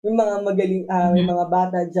 May mga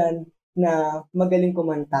bata dyan na magaling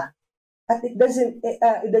kumanta. At it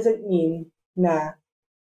doesn't mean na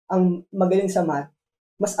ang magaling sa math,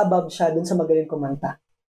 mas above siya dun sa magaling kumanta.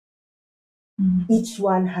 Each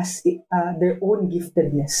one has their own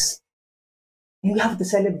giftedness. And you have to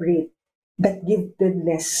celebrate that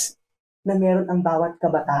giftedness na meron ang bawat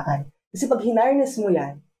kabataan. Kasi pag hinarness mo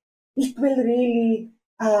yan, it will really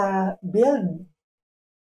build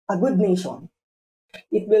a good nation.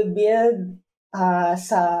 It will build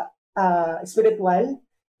sa spiritual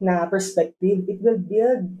na perspective. It will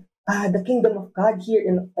build the kingdom of God here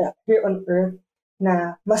on earth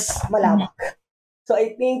na mas malawak. So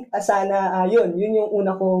I think sana yun yung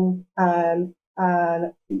una kong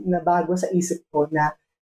nabago sa isip ko na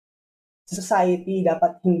sa society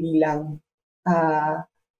dapat hindi lang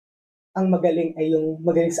ang magaling ay yung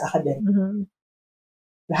magaling sa academic.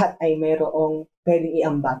 Lahat ay mayroong pwedeng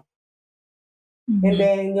iambag. And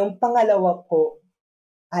then yung pangalawa po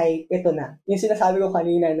ay ito na. Yung sinasabi ko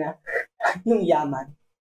kanina na yung yaman.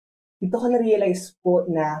 Dito ko na-realize po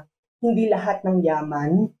na hindi lahat ng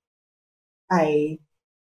yaman ay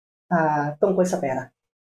tungkol sa pera.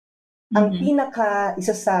 Ang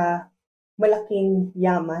isa sa malaking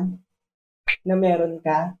yaman na meron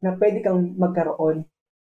ka, na pwede kang magkaroon,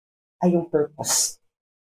 ay yung purpose.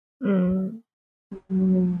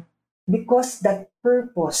 Because that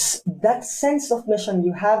purpose, that sense of mission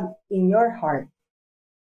you have in your heart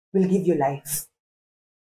will give you life.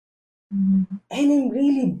 And I'm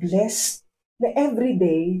really blessed na every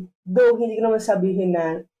day, though hindi ko naman sabihin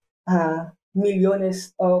na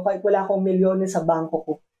milyones o kahit wala akong milyones sa bangko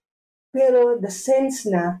ko, pero the sense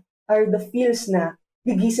na or the feels na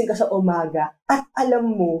gigising ka sa umaga at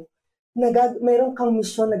alam mo na mayroon kang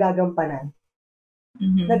misyon na gagampanan.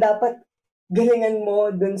 Na dapat galingan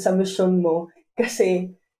mo dun sa misyon mo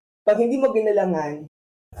kasi pag hindi mo ginalangan,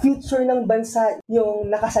 future ng bansa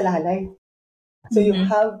yung nakasalalay. So you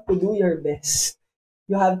have to do your best.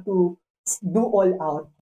 You have to do all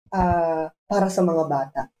out para sa mga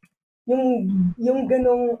bata. Yung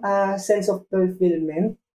ganong sense of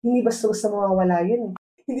fulfillment, hindi basta-basta mawawala yun.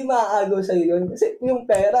 Hindi maaagaw sa'yo yun. Kasi yung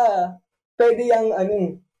pera, pwede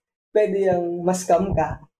yung ma-scam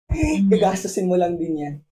ka. Gagastusin mo lang din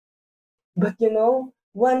yan. But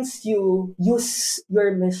once you use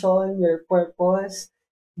your mission, your purpose,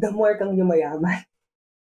 the more kang yumayaman.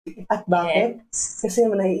 At bakit? Yes. Kasi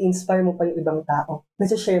nai-inspire mo pa yung ibang tao.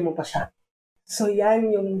 Nasa-share mo pa siya. So yan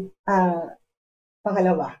yung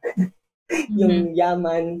pangalawa. Yung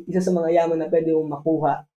yaman, isa sa mga yaman na pwede mong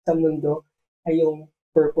makuha sa mundo ay yung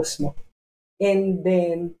purpose mo. And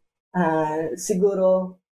then,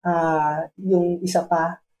 siguro, yung isa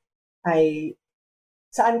pa ay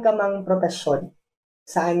saan ka mang profesyon,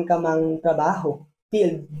 saan ka mang trabaho,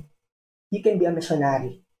 field, you can be a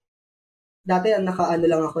missionary. Dati nakaano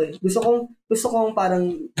lang ako eh. Gusto kong parang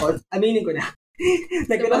aminin ko na.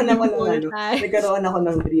 nagkaroon ako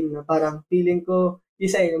ng dream na parang feeling ko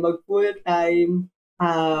isa mag full time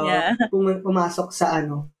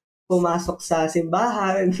pumasok sa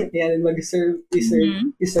simbahan, yan mag-serve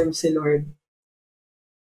si Lord.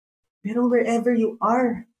 Pero wherever you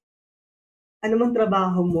are, ano man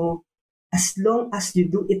trabaho mo, as long as you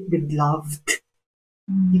do it with love,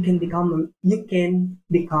 you can become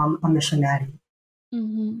a missionary.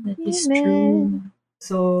 That is Amen. true.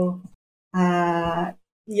 So,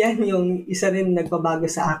 yan yung isa rin nagbabago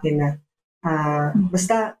sa akin na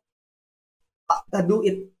basta do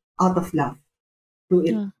it out of love. Do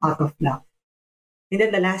it out of love. And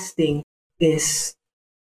then the last thing is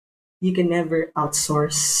you can never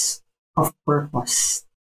outsource of purpose.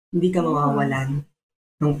 Hindi ka mawawalan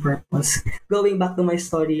ng purpose. Going back to my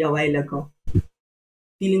story a while ago,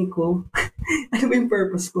 feeling ko, ano ba yung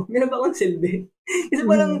purpose ko? Meron ba akong silbi? Kasi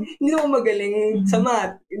parang hindi naman ako magaling sa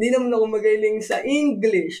math. Hindi naman ako magaling sa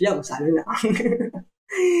English. Yan, masalo na.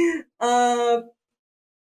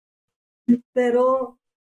 Pero,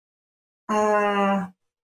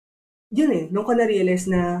 yun nung ko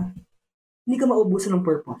na-realize na hindi ka maubusan ng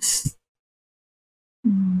purpose.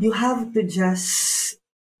 You have to just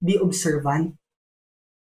be observant.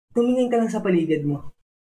 Tumingin ka lang sa paligid mo.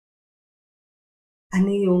 Ano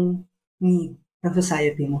yung need ng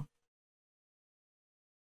society mo?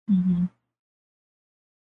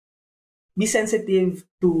 Be sensitive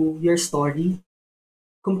to your story,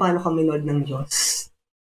 kung paano ka minold ng Diyos.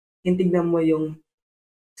 And tignan mo yung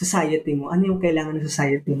society mo. Ano yung kailangan ng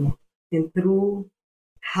society mo? And through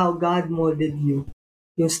how God molded you,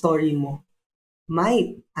 yung story mo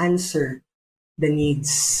might answer the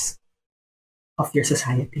needs of your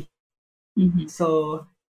society. So,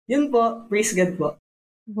 yun po. Praise God po.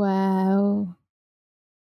 Wow.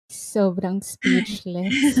 Sobrang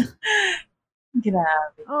speechless.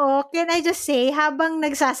 Grabe. Oh, can I just say, habang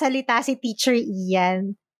nagsasalita si Teacher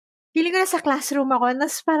Ian, feeling ko na sa classroom ako,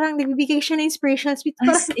 nas parang nagbibigay siya ng inspirational speech.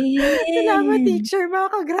 As in. Salamat, teacher.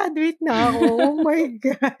 Makaka-graduate na ako. Oh my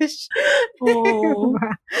gosh. Oh.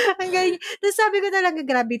 Diba? Ang galing. Tapos sabi ko talaga,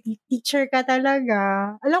 grabe, teacher ka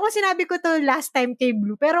talaga. Alam ko, sinabi ko to last time kay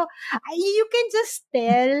Blue, pero you can just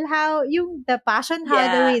tell how, the passion, how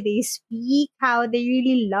the way they speak, how they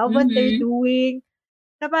really love what they're doing.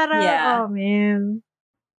 Na parang, oh man.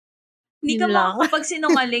 Hindi ka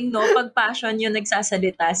makakapagsinungaling, no? Pag passion yung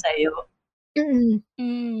nagsasalita sa'yo.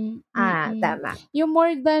 Tama. You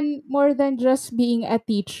more than just being a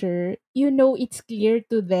teacher, you know it's clear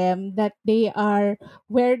to them that they are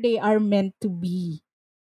where they are meant to be.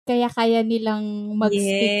 Kaya nilang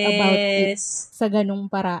mag-speak about it sa ganung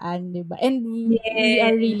paraan, di ba? And we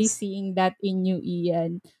are really seeing that in you,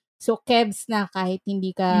 Ian. So, Kebs na kahit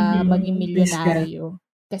hindi ka maging milyonaryo.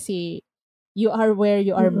 Kasi you are where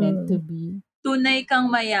you are meant to be. Tunay kang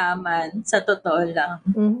mayaman, sa totoo lang.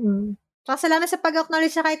 Tsaka salamat sa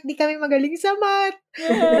pag-acknowledge na kahit di kami magaling sa math.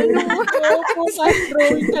 Drawing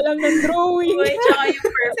ka lang ng drawing.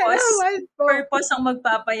 Tsaka yung purpose ang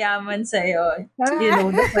magpapayaman sa'yo. You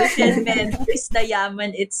know, the fulfillment is the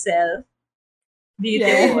yaman itself.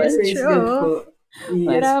 Beautiful. Praise God po.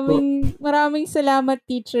 Yes, maraming salamat,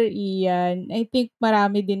 Teacher Ian. I think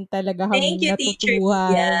marami din talaga kami Thank you, Teacher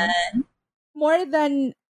natutuhan. Ian. More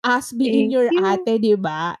than us being your ate, di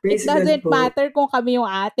ba? It doesn't matter kung kami yung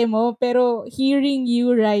ate mo, pero hearing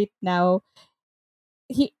you right now,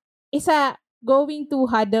 going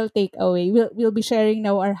to huddle takeaway. We'll be sharing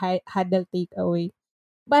now our huddle takeaway.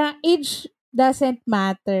 Parang age doesn't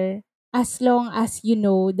matter as long as you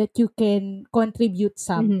know that you can contribute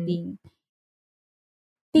something.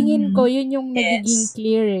 Tingin ko, yun yung nagiging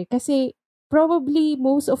clear eh. Kasi probably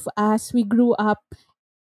most of us, we grew up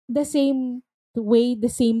the same way, the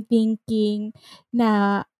same thinking,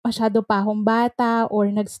 na masyado pa akong bata or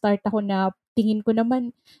nag-start ako na tingin ko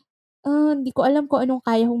naman, hindi ko alam kung anong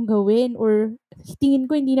kaya kong gawin or tingin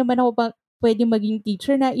ko hindi naman ako pwede maging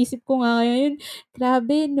teacher. Naisip ko nga ngayon,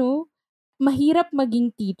 grabe no, mahirap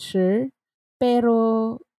maging teacher,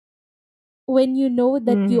 pero when you know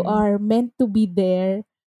that you are meant to be there,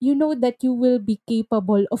 you know that you will be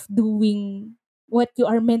capable of doing what you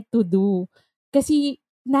are meant to do. Kasi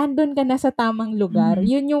nandun ka na sa tamang lugar.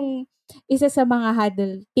 Yun yung isa sa mga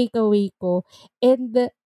huddle takeaway ko. And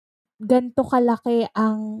ganito kalaki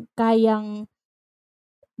ang kayang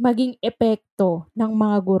maging epekto ng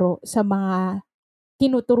mga guro sa mga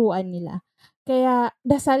tinuturuan nila. Kaya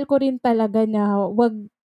dasal ko rin talaga na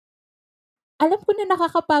alam ko na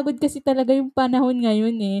nakakapagod kasi talaga yung panahon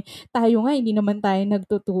ngayon eh. Tayo nga, hindi naman tayo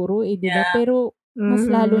nagtuturo eh, di ba? Pero mas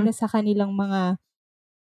lalo na sa kanilang mga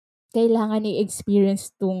kailangan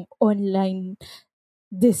i-experience tong online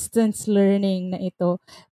distance learning na ito.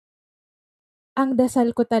 Ang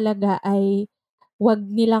dasal ko talaga ay wag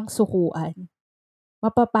nilang sukuan.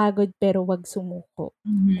 Mapapagod pero wag sumuko.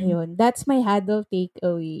 Ayun. That's my huddle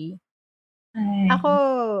takeaway. Ako,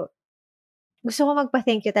 gusto ko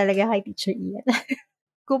magpa-thank you talaga kay Teacher Ian.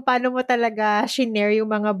 Kung paano mo talaga shinare yung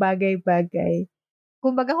mga bagay-bagay.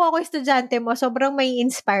 Kumbaga kung ako estudyante mo, sobrang may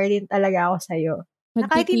inspire din talaga ako sa'yo. Na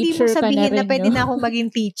kahit hindi mo Magti-teacher ka na sabihin na rin, pwede no? na akong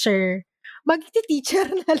maging teacher, magti-teacher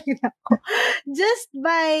na rin ako. Just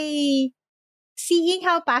by seeing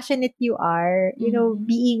how passionate you are,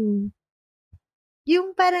 being,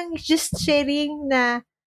 yung parang just sharing na,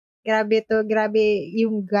 grabe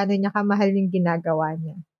yung gano'n niya kamahal yung ginagawa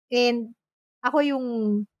niya. And ako yung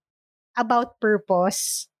about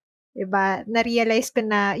purpose, 'di ba? Na-realize ko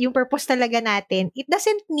na yung purpose talaga natin, it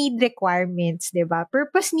doesn't need requirements, 'di ba?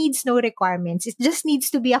 Purpose needs no requirements. It just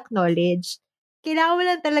needs to be acknowledged. Kailangan mo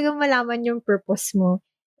lang talagang malaman yung purpose mo.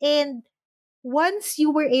 And once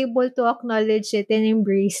you were able to acknowledge it and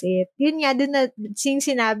embrace it, yun nga, dun na,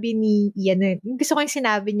 sinabi ni Ian, gusto ko yung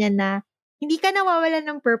sinabi niya na, hindi ka nawawalan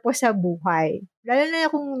ng purpose sa buhay. Lalo na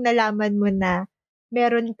kung nalaman mo na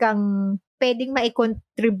meron kang pwedeng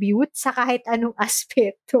ma-contribute sa kahit anong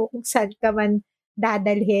aspeto kung saan ka man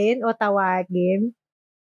dadalhin o tawagin.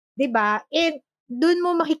 'Di ba? And dun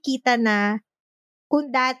mo makikita na kung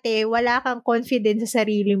dati wala kang confidence sa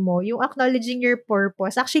sarili mo, yung acknowledging your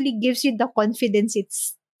purpose actually gives you the confidence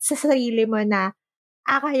sa sarili mo na,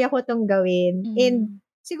 kaya ko tong gawin. And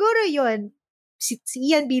siguro yun, si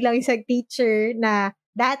Ian bilang isang teacher na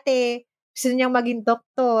dati gusto niyang maging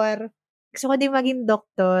doktor, gusto ko din maging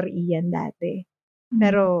doktor, Ian, dati.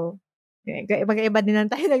 Pero, iba din lang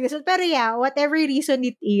tayo nag-result. Pero yeah, whatever reason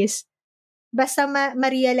it is, basta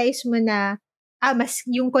ma-realize mo na, mas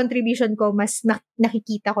yung contribution ko, mas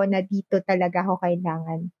nakikita ko na dito talaga ako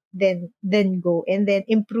kailangan. Then go. And then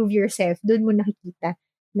improve yourself. Doon mo nakikita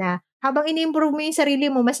na habang ini-improve mo yung sarili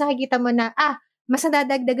mo, mas nakikita mo na, mas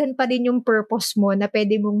nadadagdagan pa din yung purpose mo na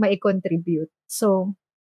pwede mong ma-contribute. So,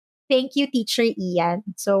 thank you, Teacher Ian.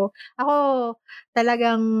 So, ako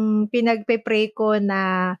talagang pinagpe-pray ko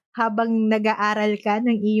na habang nag-aaral ka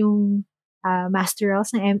ng iyong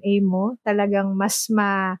masterals ng MA mo, talagang mas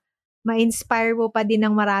ma-inspire mo pa din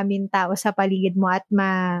ng maraming tao sa paligid mo at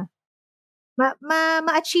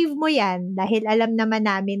ma-achieve mo yan dahil alam naman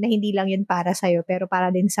namin na hindi lang yun para sa'yo pero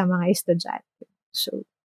para din sa mga estudyante. So,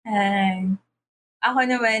 ako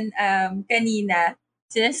naman, kanina,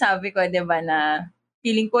 sinasabi ko, diba, na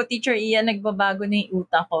feeling ko, Teacher Ian, nagbabago na yung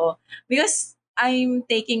utak ko. Because I'm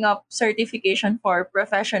taking up certification for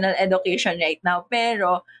professional education right now.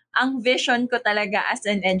 Pero, ang vision ko talaga as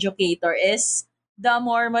an educator is the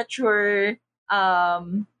more mature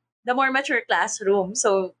classroom.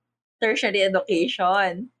 So, tertiary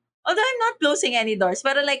education. Although I'm not closing any doors,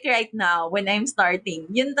 pero like right now, when I'm starting,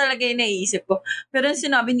 yun talaga yung naiisip ko. Pero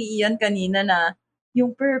sinabi ni Ian kanina na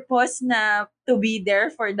yung purpose na to be there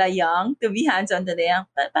for the young, to be hands-on to the young,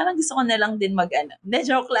 parang gusto ko na lang din mag-ano.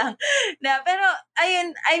 Joke lang. Pero,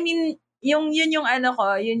 ayun, I mean, yun yung ano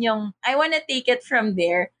ko, yun yung, I wanna take it from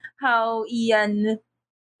there, how Ian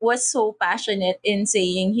was so passionate in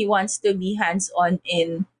saying he wants to be hands-on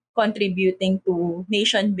in contributing to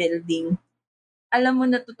nation building. Alam mo,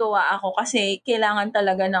 natutuwa ako kasi kailangan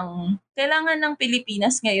ng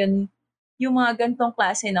Pilipinas ngayon yung mga gantong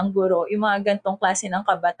klase ng guro, yung mga gantong klase ng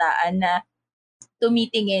kabataan na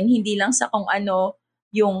tumitingin hindi lang sa kung ano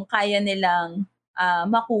yung kaya nilang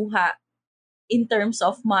makuha in terms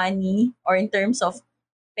of money or in terms of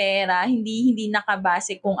pera, hindi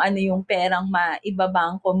nakabase kung ano yung perang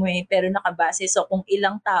maibabangko mo pero nakabase so kung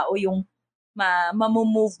ilang tao yung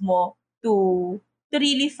mamumove mo to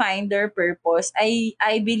really find their purpose.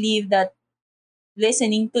 I believe that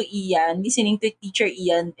listening to Teacher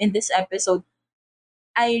Ian in this episode,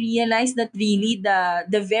 I realized that really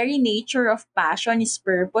the very nature of passion is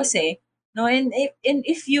purpose No, and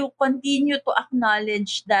if you continue to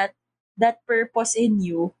acknowledge that purpose in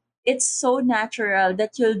you, it's so natural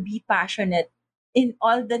that you'll be passionate in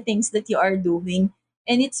all the things that you are doing.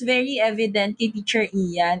 And it's very evident kay Teacher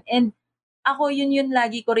Ian. And ako yun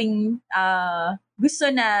lagi ko ring gusto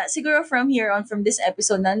na, siguro from here on, from this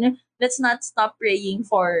episode na, let's not stop praying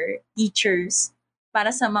for teachers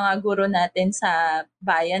para sa mga guro natin sa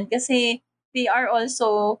bayan kasi they are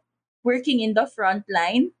also working in the front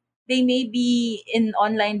line. They may be in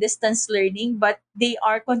online distance learning, but they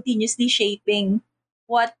are continuously shaping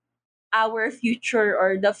what our future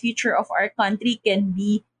or the future of our country can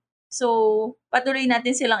be. So, patuloy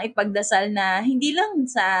natin silang ipagdasal na hindi naman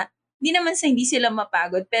sa hindi sila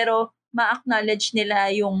mapagod, pero ma-acknowledge nila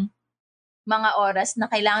yung mga oras na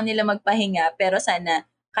kailangan nila magpahinga, pero sana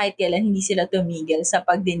kahit kailan hindi sila tumigil sa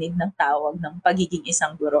pagdinig ng tawag ng pagiging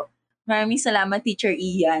isang guro. Maraming salamat, Teacher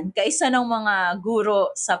Ian. Kaisa ng mga guro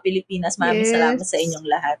sa Pilipinas, maraming salamat sa inyong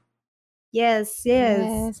lahat. Yes.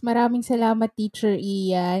 Maraming salamat, Teacher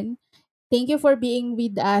Ian. Thank you for being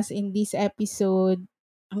with us in this episode.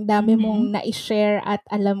 Ang dami mong na-share at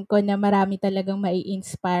alam ko na marami talagang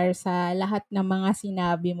mai-inspire sa lahat ng mga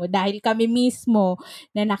sinabi mo. Dahil kami mismo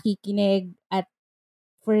na nakikinig at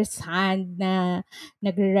first hand na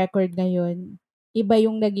nagre-record ngayon, iba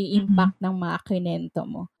yung naging impact ng mga kinento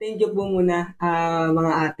mo. Thank you po muna,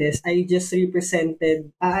 mga ates. I just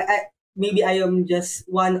represented, maybe I am just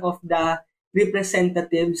one of the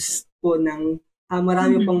representatives po ng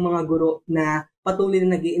marami pong mga guro na patuloy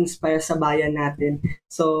na nag-i-inspire sa bayan natin.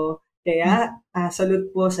 So, kaya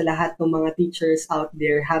salute po sa lahat ng mga teachers out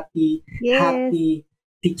there. Happy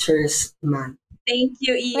Teachers Month. Thank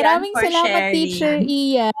you, Ian, Maraming for salamat, sharing. Teacher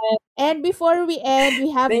Ian. And before we end,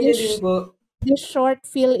 we have Thank you din po. this short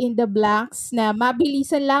fill in the blanks na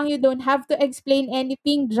mabilisan lang. You don't have to explain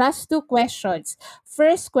anything. Just 2 questions.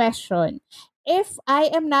 First question. If I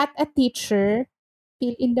am not a teacher,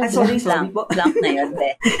 fill in the Sorry blank. po. Blank na yun, be.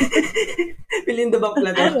 Fill in the blank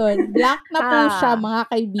na to. Ayun, blank na po siya, mga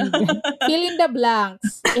kaibigan. Fill in the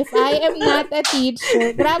blanks. If I am not a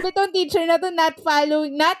teacher, grabe tong teacher na to, not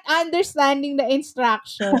understanding the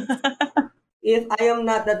instructions. If I am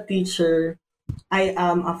not a teacher, I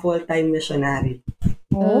am a full-time missionary.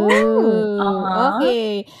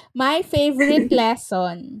 Okay. My favorite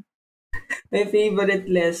lesson. My favorite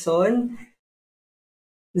lesson,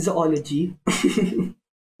 zoology.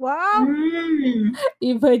 Wow!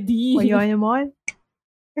 Iba di. Kaya naman.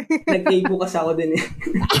 Nag-A po kasi ako din eh.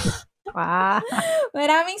 Wow.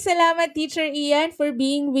 Maraming salamat, Teacher Ian, for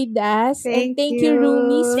being with us. And thank you. you,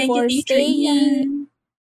 Roomies, Thank for you, Teacher staying Ian.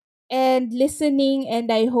 and listening. And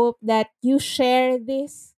I hope that you share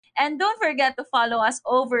this. And don't forget to follow us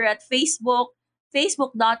over at Facebook,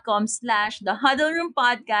 facebook.com/The Huddle Room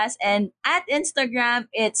Podcast. And at Instagram,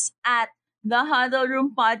 it's at The Huddle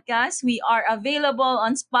Room Podcast. We are available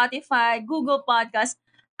on Spotify, Google Podcasts,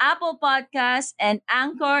 Apple Podcasts, and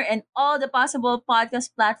Anchor, and all the possible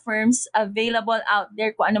podcast platforms available out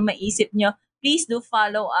there. Kung ano maisip nyo, please do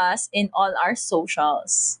follow us in all our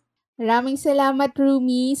socials. Maraming salamat,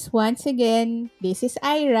 Roomies. Once again, this is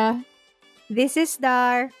Ira. This is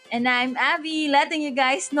Dar. And I'm Abby, letting you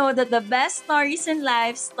guys know that the best stories in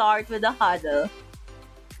life start with a huddle.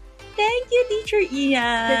 Thank you, Teacher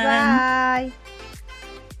Ian. Goodbye.